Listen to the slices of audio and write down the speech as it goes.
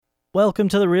Welcome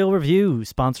to The Real Review,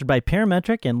 sponsored by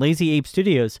Parametric and Lazy Ape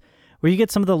Studios, where you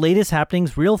get some of the latest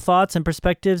happenings, real thoughts, and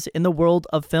perspectives in the world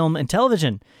of film and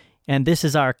television. And this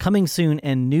is our Coming Soon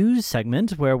and News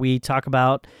segment, where we talk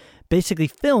about basically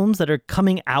films that are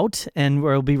coming out and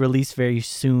will be released very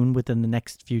soon within the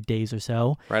next few days or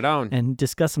so. Right on. And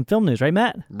discuss some film news, right,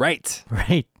 Matt? Right.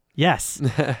 Right. Yes.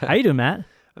 How you doing, Matt?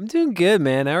 I'm doing good,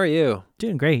 man. How are you?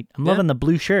 Doing great. I'm loving the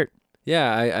blue shirt.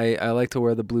 Yeah, I like to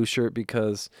wear the blue shirt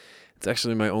because it's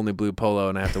actually my only blue polo,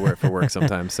 and I have to wear it for work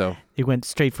sometimes. So it went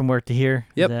straight from work to here.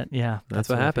 Yep. Yeah. That's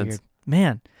what happens.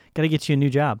 Man, got to get you a new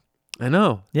job. I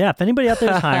know. Yeah, if anybody out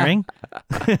there is hiring,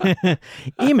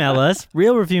 email us,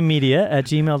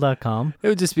 realreviewmedia@gmail.com. It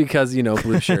was just because,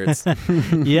 blue shirts.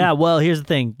 Yeah, well, here's the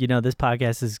thing. This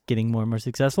podcast is getting more and more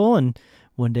successful, and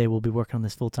one day we'll be working on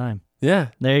this full time. Yeah.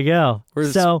 There you go.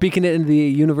 We're speaking it into the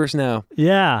universe now.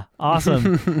 Yeah,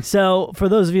 awesome. So for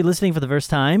those of you listening for the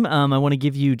first time, I want to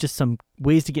give you just some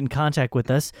ways to get in contact with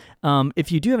us.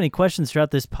 If you do have any questions throughout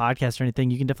this podcast or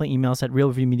anything, you can definitely email us at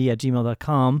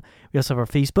realreviewmedia@gmail.com. We also have our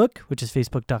Facebook, which is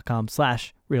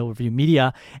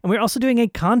facebook.com/realreviewmedia. And we're also doing a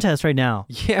contest right now.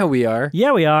 Yeah, we are.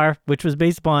 Yeah, we are, which was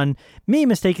based upon me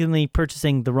mistakenly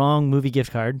purchasing the wrong movie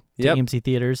gift card to AMC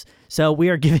Theaters. So we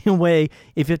are giving away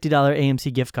a $50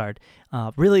 AMC gift card.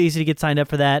 Really easy to get signed up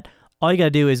for that. All you got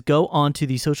to do is go onto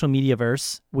the social media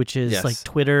verse, which is like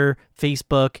Twitter,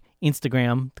 Facebook,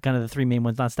 Instagram, kind of the three main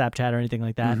ones, not Snapchat or anything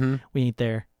like that. Mm-hmm. We ain't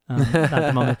there. Not at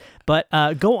the moment. But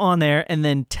go on there and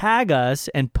then tag us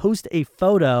and post a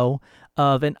photo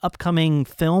of an upcoming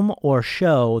film or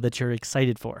show that you're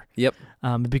excited for. Yep.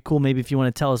 It'd be cool maybe if you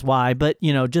want to tell us why, but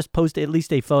just post at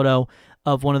least a photo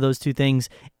of one of those two things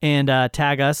and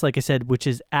tag us, like I said, which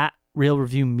is at Real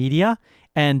Review Media,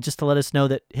 and just to let us know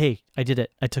that, hey, I did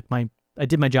it. I did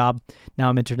my job. Now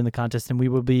I'm entered in the contest, and we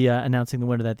will be announcing the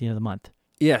winner at the end of the month.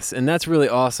 Yes, and that's really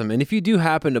awesome. And if you do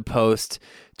happen to post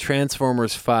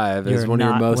Transformers 5 as one of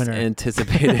your most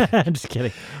anticipated... I'm just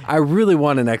kidding. I really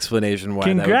want an explanation why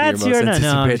Congrats, that would be your most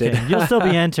anticipated. No, I'm just kidding. You'll still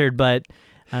be entered, but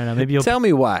I don't know. Maybe you'll tell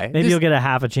me why. Maybe you'll get a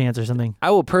half a chance or something.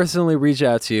 I will personally reach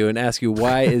out to you and ask you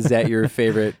why is that your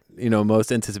favorite,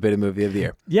 most anticipated movie of the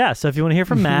year. Yeah, so if you want to hear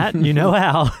from Matt, you know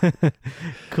how.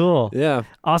 Cool. Yeah.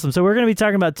 Awesome. So we're going to be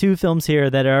talking about two films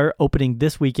here that are opening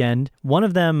this weekend. One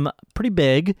of them pretty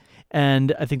big,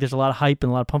 and I think there's a lot of hype and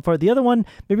a lot of pump for it. The other one,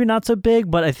 maybe not so big,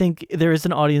 but I think there is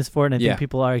an audience for it, and I think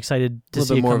people are excited to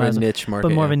see it come out. A little bit more of a niche market.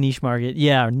 But more of a niche market.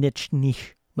 Yeah, or niche.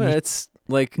 Well, it's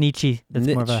like... Nietzsche. That's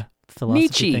niche. more of a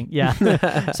philosophy thing. Yeah.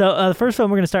 So the first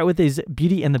film we're going to start with is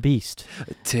Beauty and the Beast.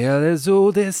 Tale as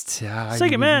old as time.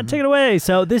 Second, Matt, take it away.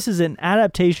 So this is an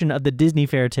adaptation of the Disney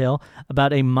fairy tale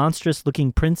about a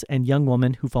monstrous-looking prince and young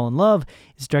woman who fall in love.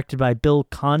 It's directed by Bill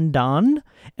Condon,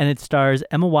 and it stars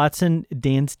Emma Watson,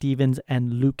 Dan Stevens,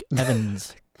 and Luke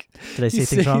Evans. Did I say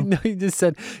things wrong? No, you just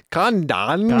said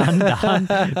Condon.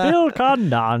 Bill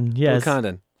Condon. Yes. Bill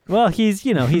Condon. Well, he's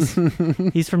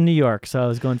from New York, so I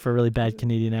was going for a really bad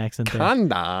Canadian accent there.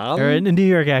 Condon. Or a New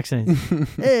York accent.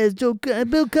 Hey, it's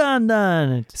Bill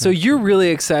Condon. So you're really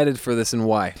excited for this, and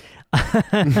why?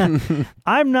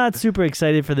 I'm not super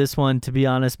excited for this one, to be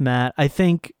honest, Matt. I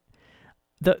think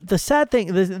the sad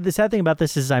thing about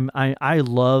this is I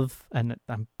love, and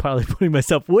I'm probably putting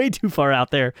myself way too far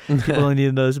out there. People only need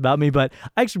to know this about me, but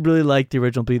I actually really like the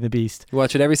original Beauty and the Beast. You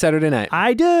watch it every Saturday night.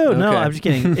 I do. Okay. No, I'm just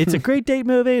kidding. It's a great date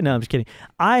movie. No, I'm just kidding.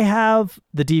 I have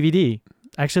the DVD.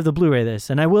 Actually, the Blu-ray of this,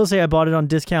 and I will say I bought it on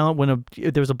discount when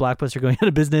there was a Blockbuster going out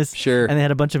of business. Sure. And they had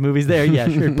a bunch of movies there. Yeah,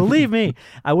 sure. Believe me,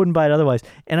 I wouldn't buy it otherwise.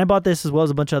 And I bought this as well as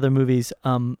a bunch of other movies.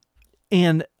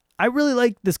 And I really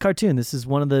like this cartoon. This is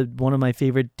one of my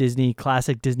favorite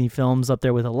classic Disney films, up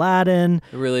there with Aladdin.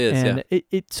 It really is, and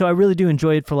yeah. So I really do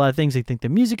enjoy it for a lot of things. I think the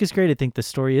music is great. I think the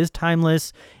story is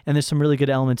timeless, and there's some really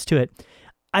good elements to it.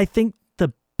 I think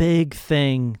the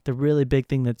really big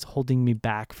thing that's holding me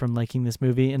back from liking this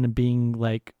movie and being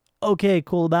like, okay,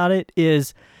 cool about it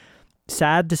is,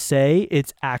 sad to say,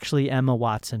 it's actually Emma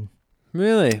Watson.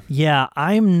 Really? Yeah,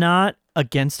 I'm not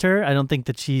against her. I don't think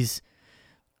that she's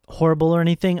horrible or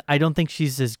anything. I don't think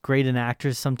she's as great an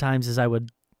actress sometimes as I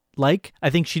would like. I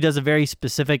think she does a very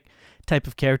specific type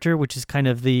of character, which is kind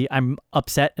of the I'm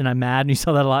upset and I'm mad, and you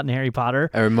saw that a lot in Harry Potter.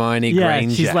 Hermione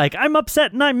Granger. She's like, I'm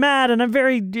upset and I'm mad and I'm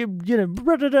very,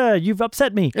 you've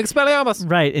upset me. Expelliarmus.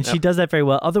 Right, and she does that very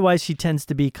well. Otherwise, she tends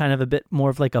to be kind of a bit more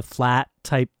of like a flat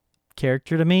type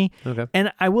character to me. Okay.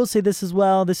 And I will say this as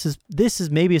well. This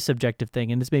is maybe a subjective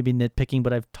thing, and this may be nitpicking,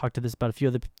 but I've talked to this about a few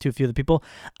other people.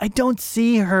 I don't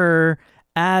see her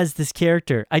as this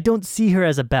character. I don't see her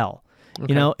as a Belle.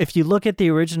 Okay. You know, if you look at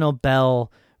the original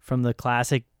Belle from the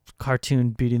classic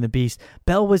cartoon Beauty and the Beast,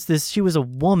 Belle was she was a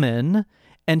woman,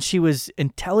 and she was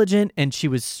intelligent and she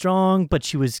was strong, but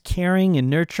she was caring and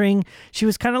nurturing. She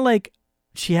was kind of like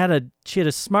she had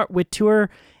a smart wit to her,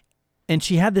 and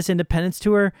she had this independence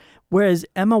to her. Whereas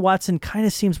Emma Watson kind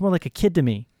of seems more like a kid to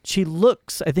me. She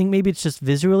looks, I think maybe it's just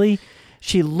visually,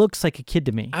 she looks like a kid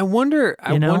to me. I wonder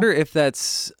if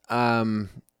that's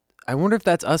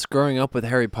us growing up with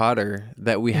Harry Potter,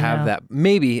 that we have that.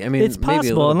 Maybe. I mean, it's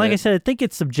possible. And like I said, I think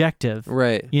it's subjective.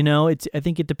 Right. I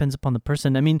think it depends upon the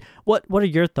person. I mean, what are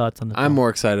your thoughts on the film? I'm more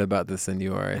excited about this than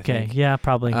you are, I think. Yeah,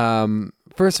 probably.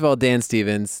 First of all, Dan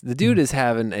Stevens, the dude is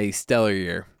having a stellar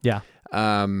year. Yeah.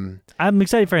 I'm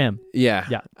excited for him.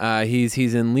 Yeah.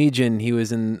 He's in Legion. He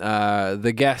was in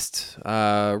The Guest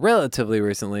relatively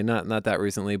recently, not that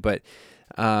recently, but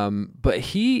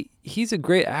he's a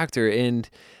great actor. And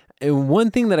one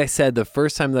thing that I said the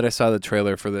first time that I saw the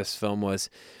trailer for this film was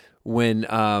when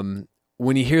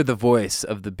you hear the voice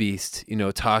of the Beast,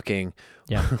 talking.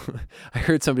 Yeah. I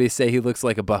heard somebody say he looks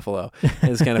like a buffalo.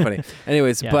 It's kind of funny.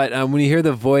 Anyways, but when you hear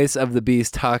the voice of the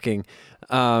Beast talking,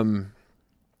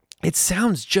 it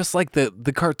sounds just like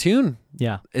the cartoon.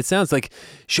 Yeah. It sounds like,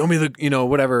 show me the,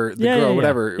 whatever, the girl,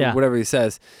 whatever he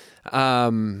says.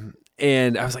 And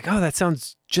I was like, oh, that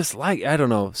sounds just like, I don't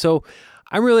know. So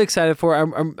I'm really excited for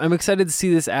it. I'm excited to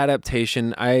see this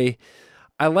adaptation. I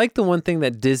like the one thing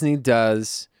that Disney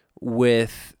does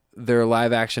with their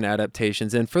live action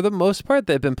adaptations, and for the most part,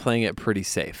 they've been playing it pretty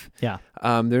safe. Yeah.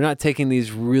 They're not taking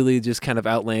these really just kind of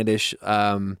outlandish,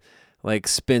 like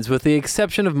spins, with the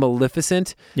exception of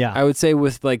Maleficent. Yeah. I would say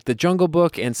with like The Jungle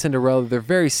Book and Cinderella, they're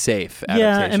very safe adaptations.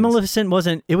 Yeah, and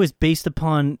Maleficent it was based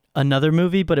upon another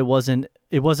movie, but it wasn't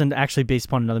actually based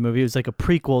upon another movie. It was like a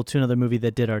prequel to another movie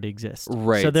that did already exist.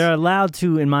 Right. So they're allowed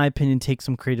to, in my opinion, take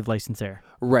some creative license there.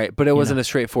 Right, but it wasn't a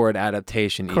straightforward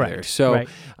adaptation either. So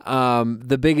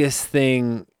the biggest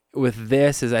thing with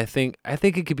this is I think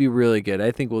it could be really good.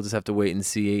 I think we'll just have to wait and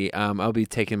see. I'll be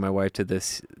taking my wife to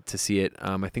see it.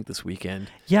 I think this weekend.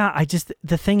 Yeah,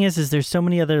 the thing is there's so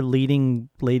many other leading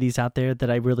ladies out there that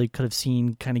I really could have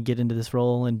seen kind of get into this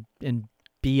role and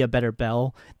be a better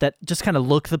Belle, that just kind of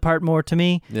look the part more to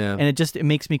me. Yeah. And it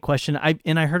makes me question. I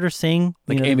heard her sing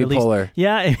like Amy Poehler.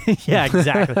 Yeah, yeah,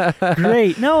 exactly.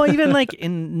 Great. No, even like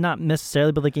not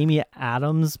necessarily, but like Amy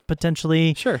Adams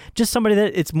potentially. Sure. Just somebody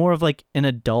that it's more of like an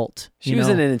adult. She was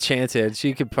in Enchanted.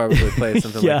 She could probably play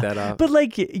something like that off. But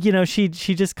like, she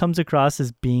just comes across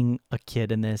as being a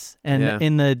kid in this. And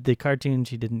in the cartoon,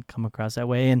 she didn't come across that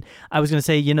way. And I was going to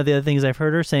say, the other things I've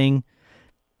heard her saying,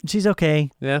 she's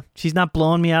okay. Yeah. She's not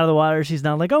blowing me out of the water. She's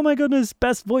not like, oh my goodness,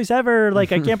 best voice ever.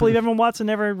 Like, I can't believe Emma Watson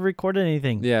never recorded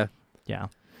anything. Yeah. Yeah.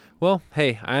 Well,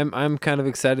 hey, I'm kind of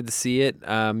excited to see it.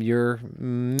 You're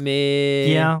meh.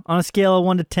 Yeah. On a scale of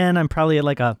 1 to 10, I'm probably at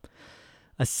like a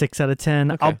 6 out of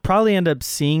 10. Okay. I'll probably end up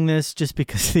seeing this just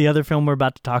because the other film we're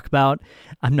about to talk about,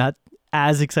 I'm not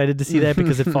as excited to see that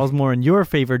because it falls more in your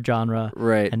favorite genre,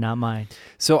 right, and not mine.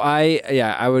 So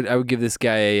I would give this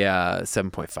guy a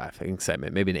 7.5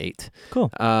 excitement, maybe an 8.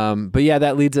 Cool. But yeah,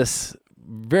 that leads us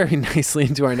very nicely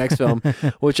into our next film,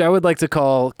 which I would like to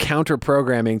call counter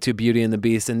programming to Beauty and the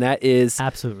Beast, and that is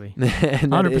absolutely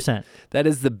 100%. That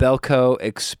is the Belko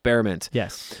experiment.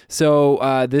 Yes.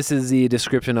 So this is the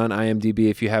description on IMDb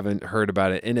if you haven't heard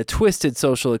about it. In a twisted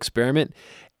social experiment,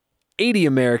 80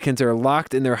 Americans are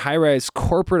locked in their high-rise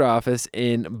corporate office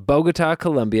in Bogota,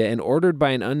 Colombia, and ordered by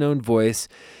an unknown voice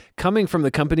coming from the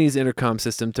company's intercom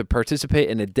system to participate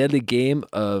in a deadly game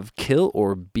of kill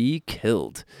or be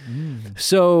killed.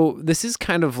 So this is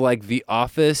kind of like The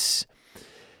Office,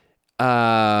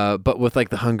 but with like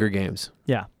the Hunger Games.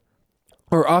 Yeah.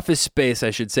 Or Office Space, I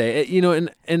should say.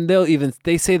 And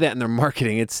they say that in their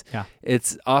marketing.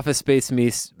 It's Office Space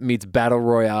meets Battle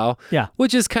Royale. Yeah.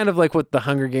 Which is kind of like what the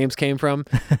Hunger Games came from.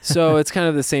 So it's kind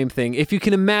of the same thing. If you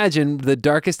can imagine the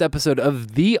darkest episode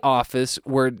of The Office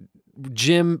where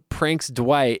Jim pranks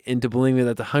Dwight into believing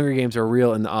that the Hunger Games are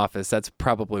real in the office, that's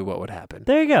probably what would happen.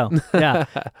 There you go. Yeah.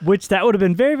 Which that would have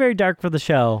been very, very dark for the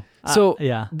show. So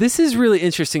this is really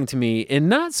interesting to me, and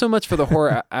not so much for the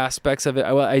horror aspects of it.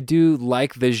 I do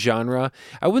like the genre.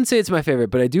 I wouldn't say it's my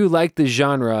favorite, but I do like the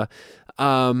genre.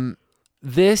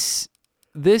 This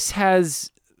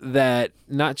has that,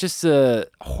 not just the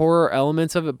horror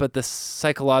elements of it, but the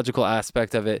psychological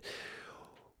aspect of it.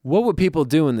 What would people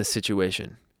do in this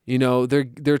situation?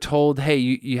 They're told, hey,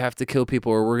 you have to kill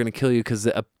people or we're going to kill you because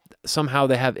somehow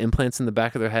they have implants in the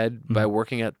back of their head by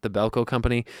working at the Belko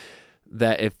company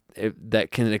that if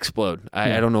that can explode.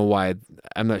 I don't know why.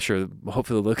 I'm not sure.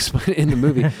 Hopefully they'll explain it in the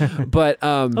movie. But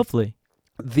hopefully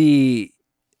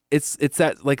it's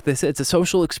that, like they said, it's a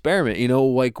social experiment.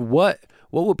 Like what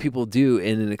what would people do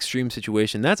in an extreme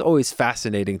situation? That's always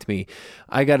fascinating to me.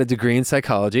 I got a degree in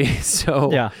psychology,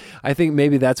 so Yeah. I think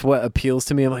maybe that's what appeals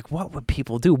to me. I'm like, what would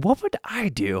people do? What would I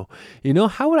do?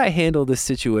 How would I handle this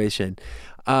situation?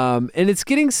 And it's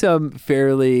getting some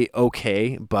fairly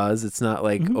okay buzz. It's not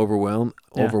like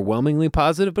overwhelmingly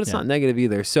positive, but it's not negative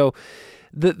either. So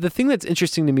the thing that's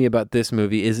interesting to me about this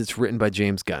movie is it's written by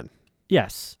James Gunn.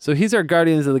 Yes. So he's our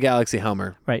Guardians of the Galaxy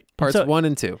Helmer. Right. Parts 1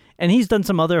 and 2. And he's done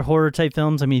some other horror type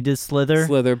films. I mean, he did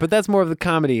Slither, but that's more of the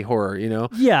comedy horror,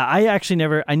 Yeah, I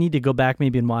actually I need to go back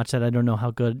maybe and watch that. I don't know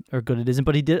how good it isn't,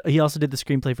 but he also did the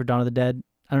screenplay for Dawn of the Dead.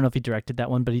 I don't know if he directed that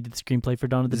one, but he did the screenplay for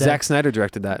Dawn of the Dead. Zack Snyder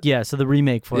directed that. Yeah, so the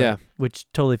remake for it, which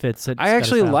totally fits. I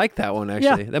actually like that one,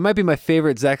 actually. Yeah. That might be my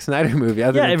favorite Zack Snyder movie.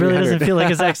 Yeah, it really doesn't feel like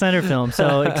a Zack Snyder film,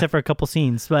 so except for a couple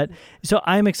scenes. So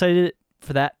I'm excited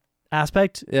for that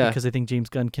aspect because I think James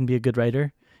Gunn can be a good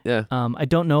writer. Yeah. I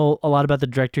don't know a lot about the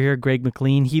director here, Greg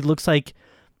McLean. He looks like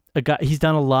a guy. He's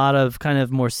done a lot of kind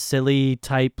of more silly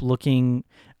type looking.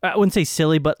 I wouldn't say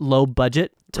silly, but low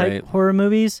budget type horror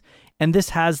movies, and this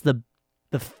has the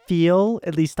feel,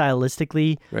 at least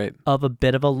stylistically, of a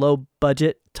bit of a low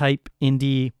budget type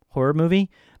indie horror movie.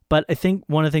 But I think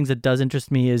one of the things that does interest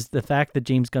me is the fact that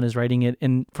James Gunn is writing it,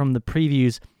 and from the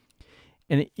previews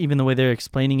and even the way they're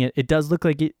explaining it, it does look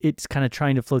like it's kind of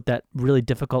trying to float that really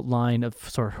difficult line of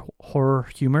sort of horror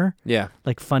humor. Yeah.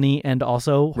 Like funny and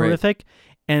also horrific.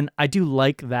 And I do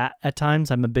like that at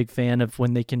times. I'm a big fan of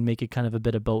when they can make it kind of a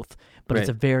bit of both. But it's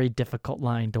a very difficult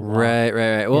line to walk.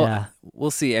 Right. Well,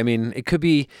 we'll see. I mean, it could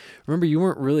be. Remember, you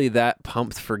weren't really that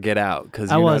pumped for Get Out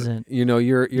because I wasn't. You're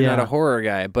not a horror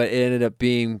guy, but it ended up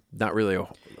being not really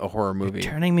a horror movie.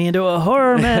 You're turning me into a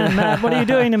horror man, Matt. What are you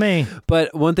doing to me?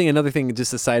 But another thing,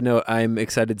 just a side note, I'm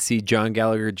excited to see John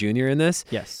Gallagher Jr. in this.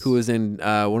 Yes. Who was in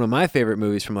one of my favorite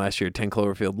movies from last year, 10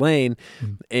 Cloverfield Lane,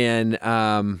 and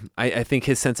I think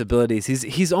his sensibilities.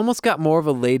 He's almost got more of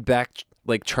a laid back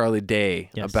like Charlie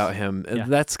Day about him. Yeah.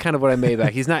 That's kind of what I made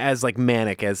back. He's not as like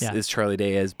manic as Charlie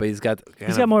Day is, but he's got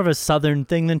more of a southern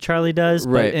thing than Charlie does.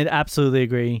 Right. But I absolutely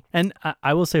agree. And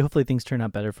I will say, hopefully things turn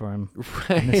out better for him.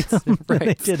 Right.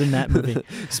 They did in that movie.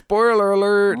 Spoiler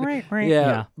alert. Right.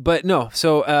 Yeah. But no.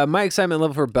 So my excitement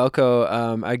level for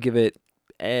Belko, I give it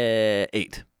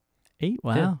 8. 8?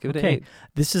 Wow. Yeah, give it an 8.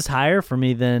 This is higher for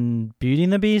me than Beauty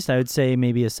and the Beast. I would say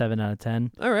maybe a 7 out of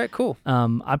 10. All right, cool.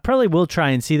 I probably will try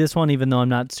and see this one, even though I'm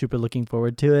not super looking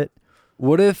forward to it.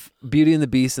 What if Beauty and the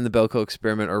Beast and the Belko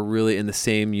Experiment are really in the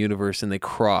same universe and they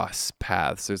cross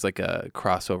paths? There's like a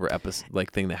crossover episode,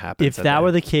 like thing that happens. If that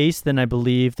were the case, then I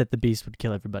believe that the Beast would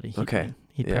kill everybody.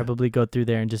 He'd probably go through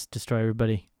there and just destroy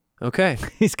everybody. Okay.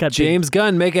 He's got James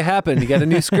Gunn, make it happen. You got a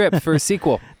new script for a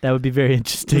sequel. That would be very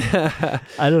interesting.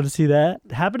 I don't see that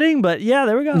happening, but yeah,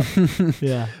 there we go.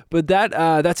 Yeah. But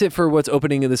that's it for what's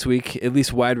opening this week, at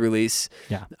least wide release.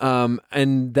 Yeah.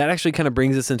 And that actually kind of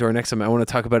brings us into our next time. I want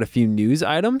to talk about a few news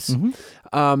items.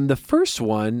 Mm-hmm. The first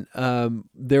one,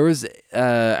 there was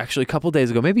actually a couple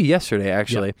days ago, maybe yesterday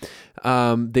actually,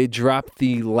 they dropped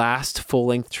the last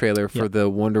full-length trailer for the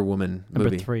Wonder Woman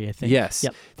movie. Number 3, I think. Yes.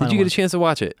 Yep. Did you get a chance to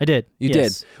watch it? I did. You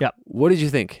did? Yep. What did you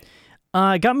think?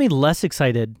 It got me less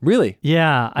excited. Really?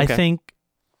 Yeah. Okay. I think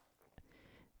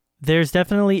there's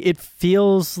definitely, it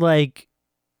feels like,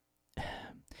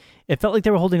 it felt like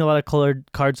they were holding a lot of colored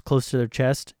cards close to their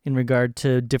chest in regard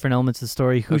to different elements of the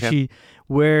story,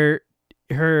 where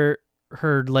her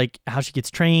like how she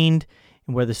gets trained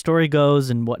and where the story goes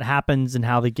and what happens and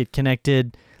how they get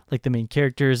connected, like the main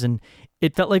characters. And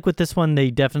it felt like with this one,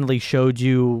 they definitely showed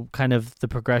you kind of the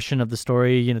progression of the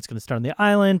story. It's going to start on the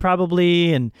island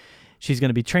probably, and she's going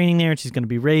to be training there, and she's going to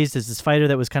be raised as this fighter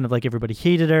that was kind of like everybody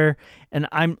hated her. And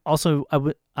I'm also,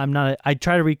 I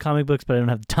try to read comic books, but I don't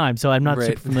have the time, so I'm not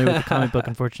super familiar with the comic book,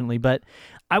 unfortunately. But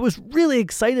I was really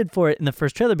excited for it in the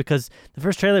first trailer because the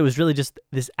first trailer was really just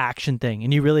this action thing,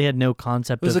 and you really had no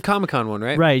concept. It was a Comic-Con one,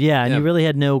 right? Right, yeah, and you really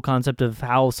had no concept of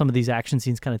how some of these action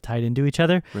scenes kind of tied into each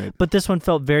other. Right. But this one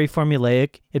felt very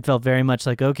formulaic. It felt very much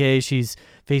like, okay, she's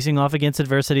facing off against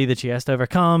adversity that she has to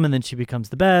overcome, and then she becomes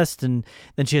the best, and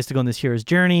then she has to go on this hero's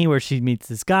journey where she meets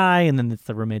this guy, and then it's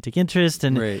the romantic interest,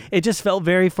 and it just felt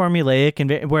very formulaic.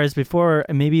 And whereas before,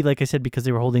 maybe like I said, because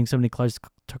they were holding so many cards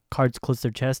close to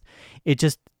their chest,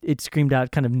 it screamed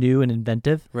out kind of new and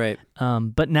inventive. Right.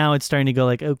 But now it's starting to go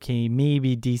like, okay,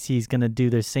 maybe DC's gonna do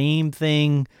the same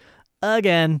thing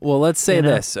again. Well, let's say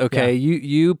this, okay? Yeah.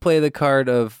 You play the card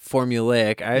of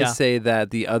formulaic. I say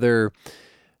that the other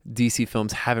DC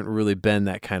films haven't really been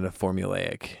that kind of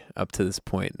formulaic up to this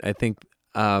point. I think,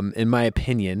 in my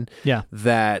opinion,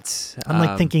 that I'm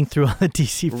like thinking through all the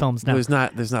DC films now. There's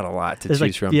not a lot to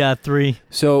choose from. Yeah, 3.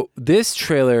 So this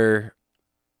trailer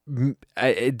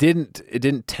it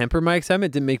didn't temper my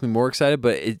excitement. It didn't make me more excited,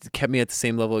 but it kept me at the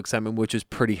same level of excitement, which is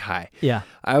pretty high. Yeah.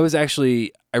 I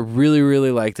really,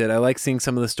 really liked it. I like seeing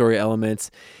some of the story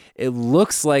elements. It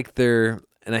looks like they're,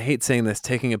 and I hate saying this,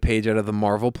 taking a page out of the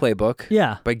Marvel playbook.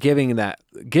 Yeah. By giving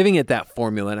it that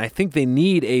formula. And I think they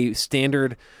need a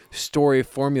standard story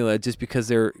formula just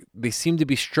because they seem to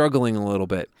be struggling a little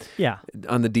bit. Yeah.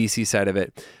 On the DC side of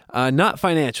it. Not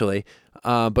financially,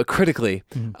 but critically.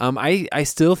 I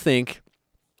still think,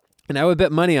 and I would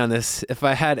bet money on this if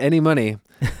I had any money,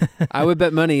 I would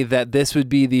bet money that this would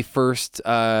be the first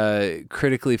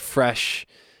critically fresh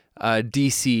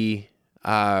DC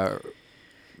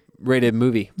rated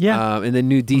movie. Yeah. In the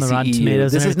new DCEU.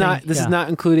 This is not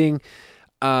including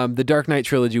the Dark Knight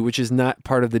trilogy, which is not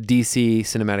part of the DC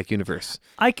cinematic universe.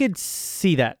 I could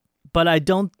see that, but I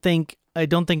don't think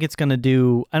it's going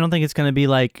to be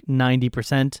like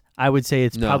 90%. I would say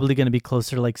it's probably going to be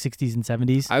closer to like 60s and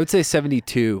 70s. I would say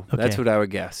 72. Okay. That's what I would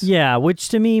guess. Yeah, which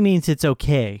to me means it's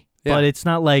okay. Yeah. But it's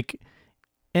not like,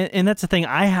 and that's the thing.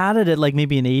 I had it at like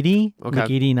maybe an 80,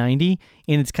 like 80, 90,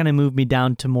 and it's kind of moved me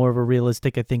down to more of a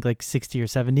realistic, I think like 60 or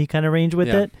 70 kind of range with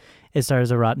it, as far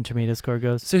as a Rotten Tomato score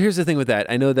goes. So here's the thing with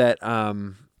that. I know that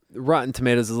Rotten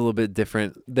Tomatoes is a little bit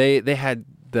different. They had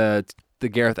the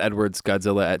Gareth Edwards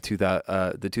Godzilla at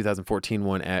the 2014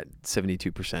 one at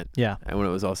 72%. Yeah. And when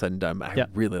it was all said and done, I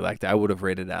really liked it. I would have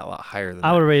rated that a lot higher than that.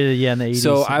 I would have rated it, in the 80s.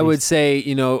 So I would say,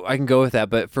 I can go with that.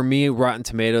 But for me, Rotten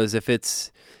Tomatoes, if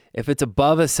it's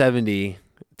above a 70,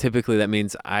 typically that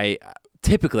means I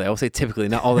will say typically,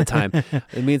 not all the time.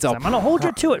 It means I'm going to hold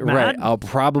you to it, man. Right. I'll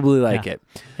probably like it.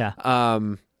 Yeah.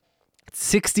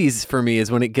 60s for me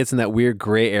is when it gets in that weird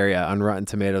gray area on Rotten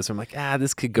Tomatoes. So I'm like,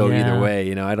 this could go either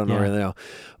way. I don't really know,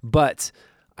 but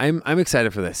I'm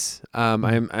excited for this.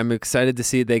 I'm excited to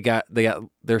see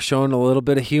they're showing a little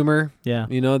bit of humor. Yeah.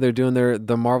 They're doing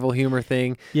the Marvel humor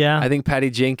thing. Yeah. I think Patty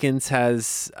Jenkins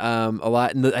has a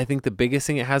lot. And I think the biggest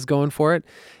thing it has going for it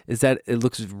is that it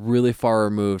looks really far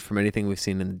removed from anything we've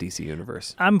seen in the DC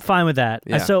universe. I'm fine with that.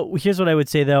 Yeah. So here's what I would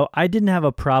say though. I didn't have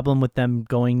a problem with them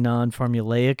going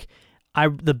non-formulaic.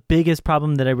 The biggest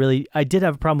problem that I did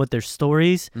have a problem with their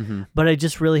stories, but I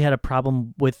just really had a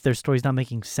problem with their stories not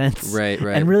making sense. Right.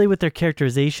 And really with their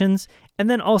characterizations, and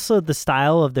then also the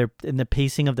style of and the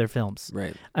pacing of their films.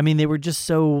 Right. I mean, they were just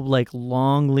so like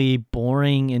longly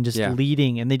boring and just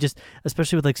leading, and they just,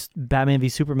 especially with like Batman v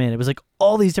Superman, it was like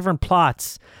all these different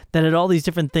plots that had all these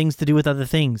different things to do with other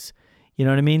things. You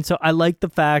know what I mean? So I like the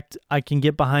fact, I can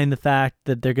get behind the fact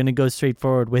that they're going to go straight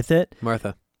forward with it.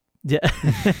 Martha. Yeah.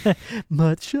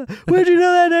 Much. Where'd you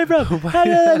know that name from? How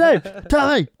do you know that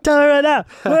name? Tell me right now.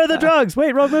 Where are the drugs?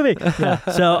 Wait, wrong movie. Yeah.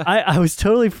 So I was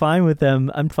totally fine with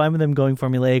them. I'm fine with them going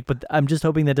formulaic, but I'm just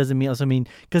hoping that doesn't mean,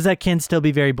 because that can still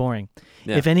be very boring.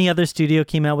 Yeah. If any other studio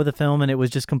came out with a film and it was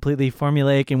just completely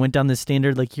formulaic and went down the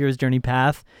standard like hero's journey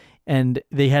path, and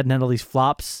they hadn't had all these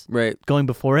flops going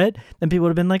before it, then people would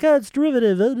have been like, it's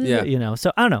derivative.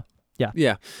 So I don't know.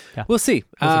 Yeah. We'll see.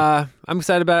 I'm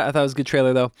excited about it. I thought it was a good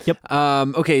trailer, though. Yep.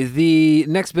 Okay, the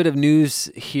next bit of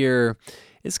news here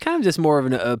is kind of just more of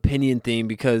an opinion theme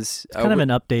because... It's kind of an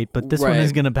update, but this one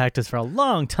is going to impact us for a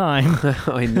long time.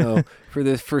 I know. For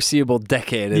the foreseeable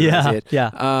decade.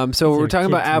 Yeah. So we're talking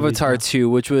about Avatar 2,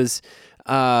 which was...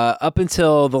 up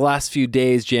until the last few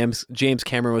days, James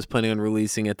Cameron was planning on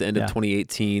releasing at the end of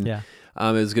 2018. Yeah.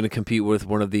 It was going to compete with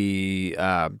one of the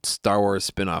Star Wars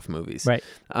spin-off movies. Right.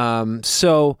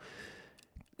 So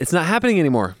it's not happening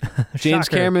anymore. James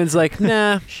Cameron's like,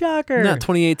 nah. Shocker. Not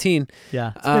 2018.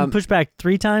 Yeah. It's been pushed back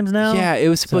 3 times now. Yeah, it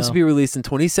was supposed to be released in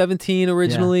 2017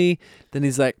 originally. Yeah. Then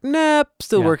he's like, nah,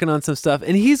 still working on some stuff.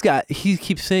 And he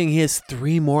keeps saying he has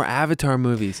 3 more Avatar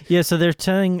movies. Yeah, so they're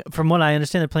telling, from what I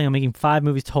understand, they're planning on making 5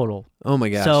 movies total. Oh my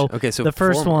gosh. So the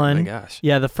first 4 one, oh my gosh.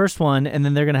 Yeah, the first one, and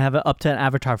then they're going to have it up to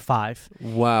Avatar 5.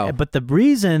 Wow. But the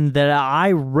reason that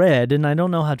I read, and I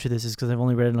don't know how true this is because I've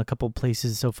only read it in a couple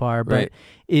places so far, but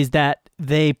is that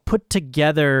they put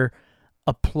together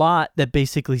a plot that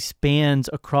basically spans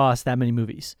across that many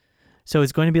movies. So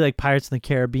it's going to be like Pirates of the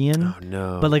Caribbean, oh,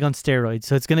 no. but like on steroids.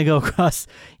 So it's going to go across,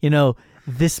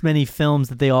 this many films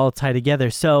that they all tie together.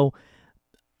 So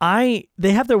they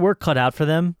have their work cut out for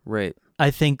them. Right. I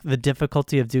think the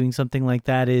difficulty of doing something like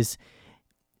that is,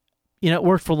 it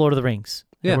worked for Lord of the Rings.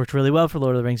 Yeah. It worked really well for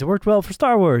Lord of the Rings. It worked well for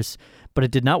Star Wars, but it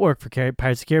did not work for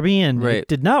Pirates of the Caribbean. Right. It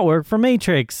did not work for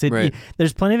Matrix.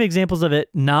 There's plenty of examples of it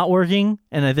not working,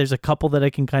 and there's a couple that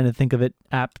I can kind of think of it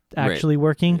actually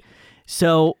working. Right.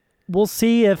 So we'll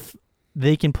see if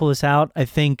they can pull this out. I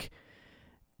think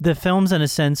the films, in a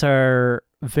sense, are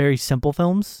very simple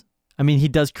films. I mean, he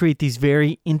does create these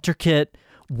very intricate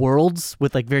worlds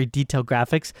with like very detailed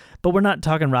graphics. But we're not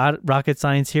talking rocket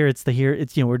science here. It's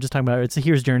we're just talking about it's the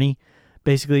hero's journey.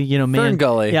 Basically, man,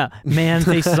 Ferngully. Yeah, man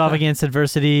faces off against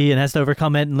adversity and has to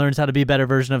overcome it and learns how to be a better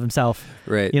version of himself.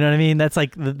 Right. You know what I mean? That's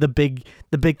like the big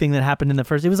thing that happened in the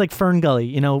first. It was like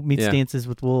Ferngully, meets Dances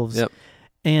with Wolves. Yep.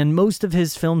 And most of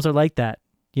his films are like that.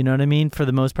 You know what I mean? For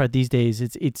the most part these days,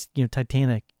 it's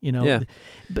Titanic. Yeah.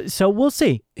 But, so we'll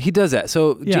see. He does that.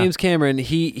 So James Cameron,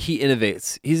 he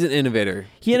innovates. He's an innovator.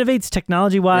 He innovates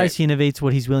technology-wise. Right. He innovates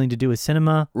what he's willing to do with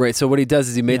cinema. Right. So what he does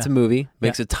is he makes a movie,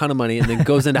 makes a ton of money, and then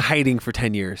goes into hiding for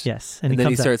 10 years. Yes. And then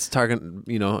he starts targeting,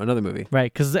 another movie.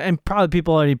 Right. And probably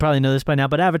people already know this by now,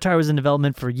 but Avatar was in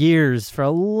development for years, for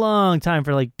a long time,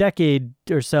 for like decade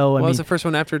or so. It was the first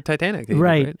one after Titanic.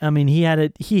 Right. I mean, he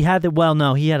had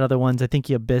other ones. I think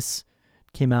Abyss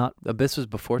came out. Abyss was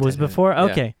before Was Titanic. before?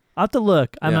 Okay. Yeah. I'll have to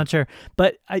look. I'm not sure.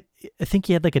 But I think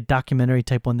he had like a documentary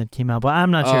type one that came out, but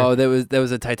I'm not sure. Oh, that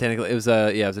was a Titanic. It was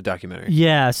a documentary.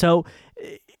 Yeah. So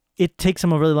it takes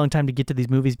him a really long time to get to these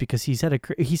movies because he's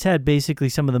had basically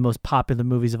some of the most popular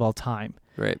movies of all time.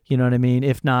 Right. You know what I mean?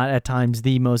 If not at times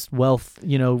the most wealth,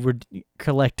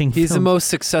 collecting. He's films. the most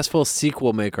successful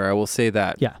sequel maker. I will say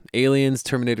that. Yeah. Aliens,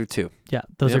 Terminator 2. Yeah.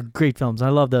 Those are great films. I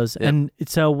love those. Yep. And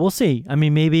so we'll see. I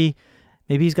mean, maybe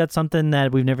he's got something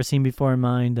that we've never seen before in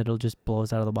mind that'll just blow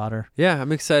us out of the water. Yeah,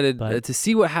 I'm excited to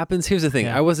see what happens. Here's the thing.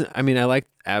 Yeah. I liked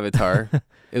Avatar.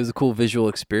 It was a cool visual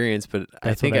experience, but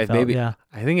I think I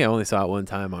only saw it one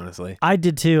time, honestly. I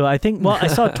did too. I think, I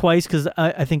saw it twice because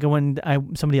I think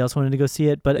somebody else wanted to go see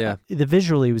it, but the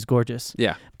visually was gorgeous.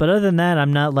 Yeah. But other than that,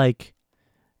 I'm not like,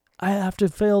 I have to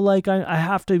feel like I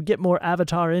have to get more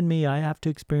Avatar in me. I have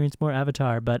to experience more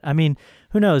Avatar. But I mean,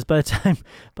 who knows? By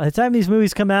the time these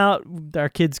movies come out, our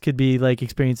kids could be like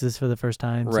experience this for the first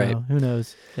time. Right. So who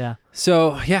knows? Yeah.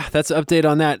 So that's an update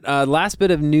on that. Last bit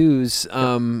of news.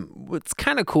 What's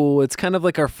kind of cool. It's kind of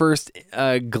like our first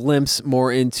glimpse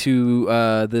more into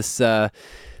this.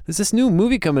 There's this new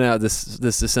movie coming out this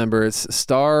December. It's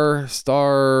Star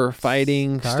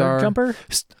Fighting Star Jumper.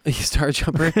 Star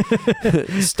Jumper.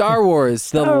 Star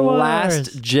Wars: The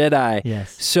Last Jedi.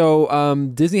 Yes. So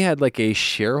Disney had like a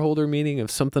shareholder meeting of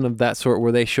something of that sort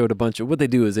where they showed a bunch of what they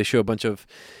do is they show a bunch of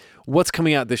what's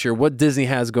coming out this year, what Disney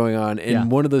has going on,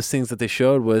 and one of those things that they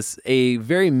showed was a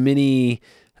very mini.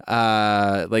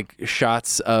 Like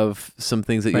shots of some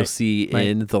things that you'll see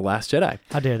in The Last Jedi.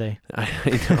 How dare they?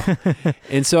 I know.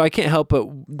 And so I can't help but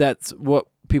that's what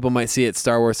people might see at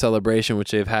Star Wars Celebration,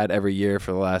 which they've had every year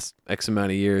for the last X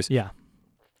amount of years. Yeah.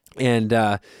 And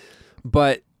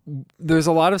but there's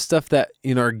a lot of stuff that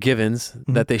are givens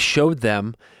that they showed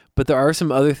them, but there are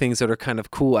some other things that are kind of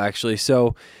cool actually.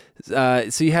 So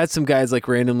you had some guys like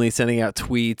randomly sending out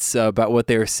tweets about what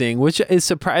they were seeing, which is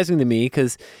surprising to me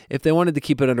because if they wanted to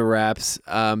keep it under wraps,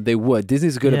 they would.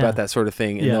 Disney's good about that sort of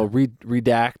thing, and they'll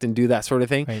redact and do that sort of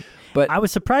thing. Right. But I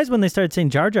was surprised when they started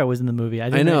saying Jar Jar was in the movie.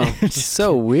 I know. It's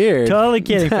so weird. Totally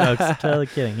kidding, folks. Totally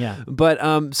kidding, yeah.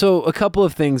 But so a couple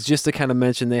of things just to kind of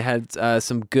mention. They had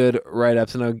some good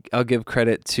write-ups, and I'll give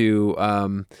credit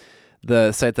to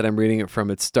the site that I'm reading it from.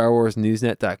 It's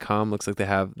StarWarsNewsNet.com. Looks like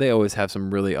they always have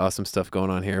some really awesome stuff going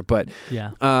on here. But a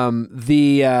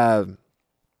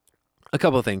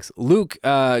couple of things. Luke,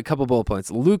 a couple bullet points.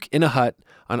 Luke in a hut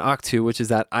on Octu, which is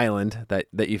that island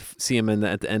that you see him in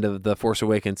at the end of The Force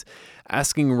Awakens,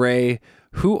 asking Rey,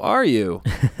 "Who are you?"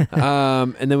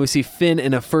 And then we see Finn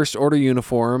in a First Order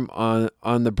uniform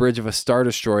on the bridge of a Star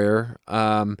Destroyer,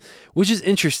 which is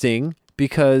interesting.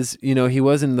 Because, he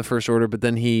was in the First Order, but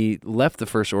then he left the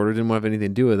First Order, didn't want to have anything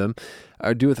to do with them,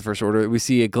 or do with the First Order. We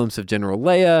see a glimpse of General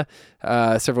Leia,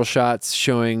 several shots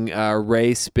showing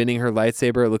Rey spinning her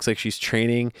lightsaber. It looks like she's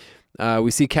training.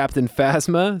 We see Captain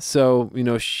Phasma, so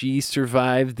she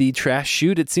survived the trash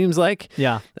chute. It seems like.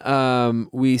 Yeah.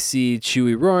 We see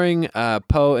Chewie roaring,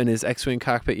 Poe in his X-wing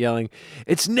cockpit yelling,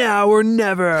 "It's now or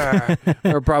never,"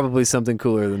 or probably something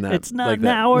cooler than that. It's not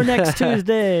now or next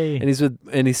Tuesday. and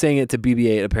he's saying it to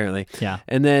BB-8 apparently. Yeah.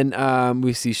 And then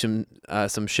we see some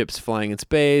ships flying in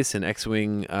space, and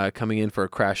X-wing coming in for a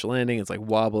crash landing. It's like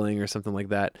wobbling or something like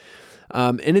that.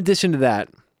 In addition to that,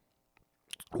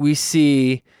 we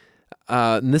see.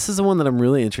 And this is the one that I'm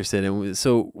really interested in.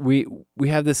 So we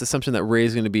have this assumption that Rey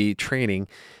is going to be training.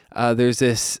 There's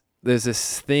this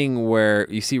thing where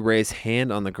you see Rey's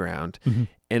hand on the ground,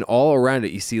 and all around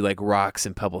it you see like rocks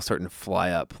and pebbles starting to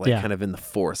fly up, like kind of in the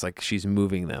Force, like she's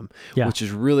moving them, which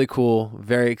is really cool,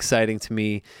 very exciting to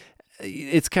me.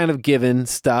 It's kind of given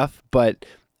stuff, but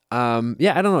I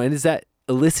don't know. And does that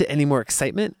elicit any more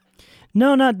excitement?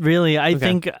 No, not really. I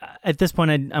think at this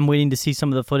point I'm waiting to see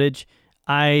some of the footage.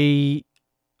 I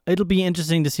it'll be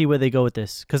interesting to see where they go with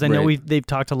this, because I know they've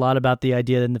talked a lot about the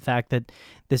idea and the fact that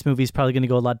this movie is probably going to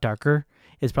go a lot darker.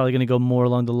 It's probably going to go more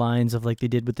along the lines of like they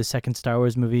did with the second Star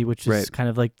Wars movie, which is kind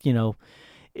of like, you know,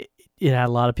 it had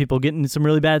a lot of people getting in some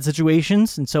really bad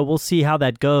situations, and so we'll see how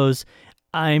that goes.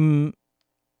 I'm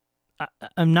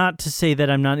not to say that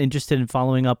I'm not interested in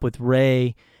following up with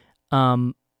Rey.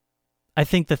 I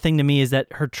think the thing to me is that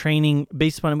her training,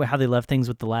 based upon how they left things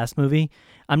with the last movie,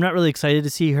 I'm not really excited to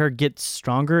see her get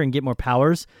stronger and get more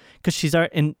powers, because she's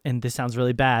already, and this sounds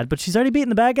really bad, but she's already beaten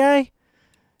the bad guy.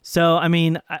 So, I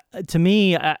mean, to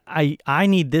me, I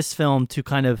need this film to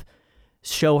kind of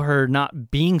show her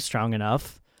not being strong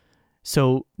enough.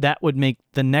 So that would make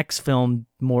the next film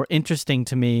more interesting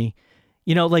to me.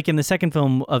 You know, like in the second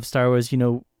film of Star Wars, you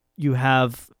know, you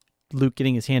have Luke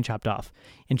getting his hand chopped off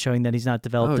and showing that he's not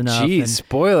developed enough. Oh, geez,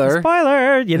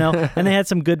 spoiler, you know, and they had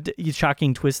some good,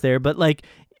 shocking twists there, but like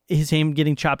his hand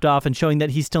getting chopped off and showing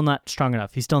that he's still not strong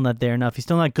enough. He's still not there enough. He's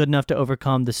still not good enough to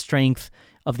overcome the strength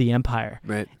of the Empire.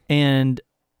 Right. And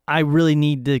I really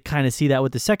need to kind of see that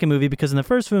with the second movie, because in the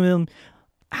first film,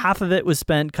 half of it was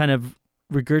spent kind of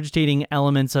regurgitating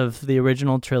elements of the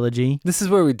original trilogy. This is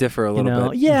where we differ a little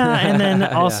bit. Yeah, and then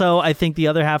also I think the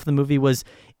other half of the movie was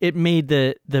it made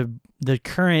the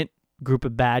current group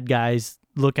of bad guys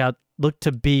look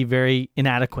to be very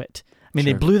inadequate. I mean,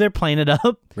 they blew their planet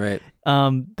up. Right.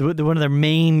 One of their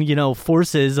main,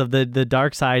 forces of the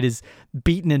dark side is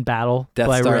beaten in battle Death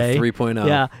by Star Rey. 3.0.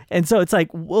 Yeah, and so it's like,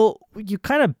 well, you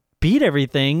kind of beat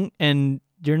everything, and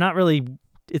you're not really.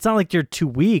 It's not like you're too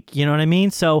weak, you know what I mean?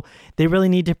 So they really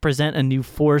need to present a new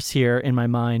force here in my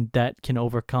mind that can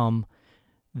overcome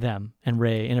them and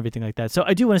Rey and everything like that. So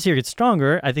I do want to see her get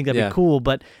stronger. I think that'd be cool,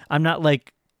 but I'm not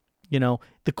like, the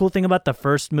cool thing about the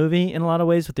first movie in a lot of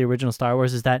ways with the original Star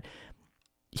Wars is that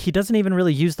he doesn't even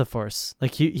really use the Force.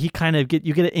 Like he kind of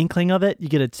you get an inkling of it, you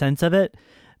get a sense of it,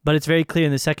 but it's very clear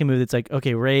in the second movie. It's like,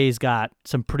 okay, Rey's got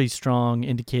some pretty strong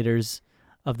indicators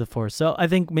of the Force. So I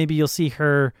think maybe you'll see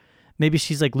her. Maybe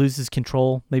she's like loses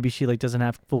control. Maybe she like doesn't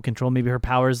have full control. Maybe her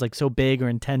power is like so big or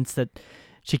intense that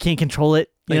she can't control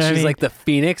it. You know she's what I mean? Like the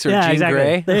Phoenix or Jean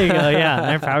Grey. There you go. Yeah,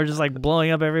 and her power just like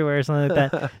blowing up everywhere or something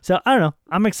like that. So I don't know.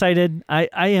 I'm excited. I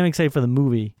am excited for the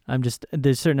movie.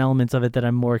 There's certain elements of it that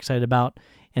I'm more excited about,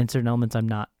 and certain elements I'm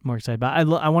not more excited about.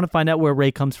 I want to find out where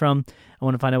Rey comes from. I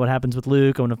want to find out what happens with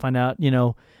Luke. I want to find out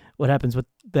what happens with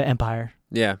the Empire.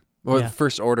 Yeah. Or the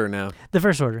First Order now. The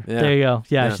First Order. Yeah. There you go.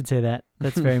 Yeah, I should say that.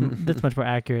 That's that's much more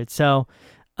accurate. So,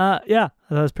 I thought it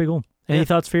was pretty cool. Any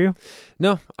thoughts for you?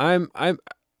 No, I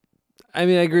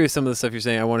agree with some of the stuff you're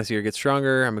saying. I want to see her get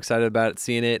stronger. I'm excited about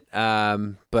seeing it.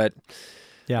 But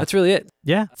that's really it.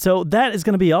 Yeah. So that is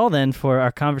going to be all then for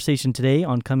our conversation today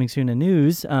on Coming Soon in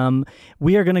News.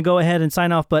 We are going to go ahead and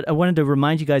sign off, but I wanted to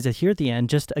remind you guys that here at the end,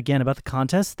 just again about the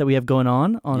contest that we have going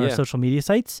on our social media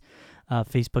sites.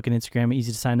 Facebook and Instagram,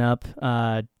 easy to sign up.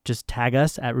 Just tag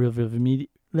us at Real Review Media.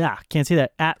 Can't say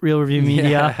that. At Real Review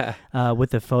Media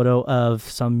with a photo of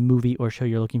some movie or show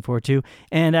you're looking forward to.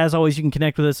 And as always, you can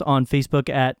connect with us on Facebook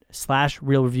at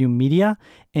 /Real Review Media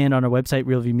and on our website,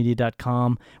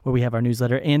 realreviewmedia.com, where we have our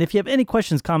newsletter. And if you have any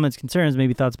questions, comments, concerns,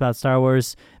 maybe thoughts about Star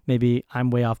Wars, maybe I'm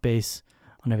way off base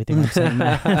on everything I'm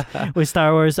saying with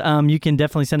Star Wars, you can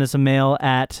definitely send us a email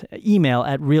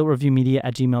at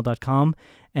realreviewmedia@gmail.com.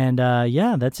 And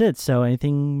that's it. So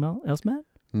anything else, Matt?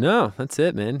 No, that's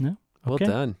it, man. No? Okay.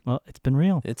 Well done. Well, it's been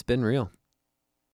real. It's been real.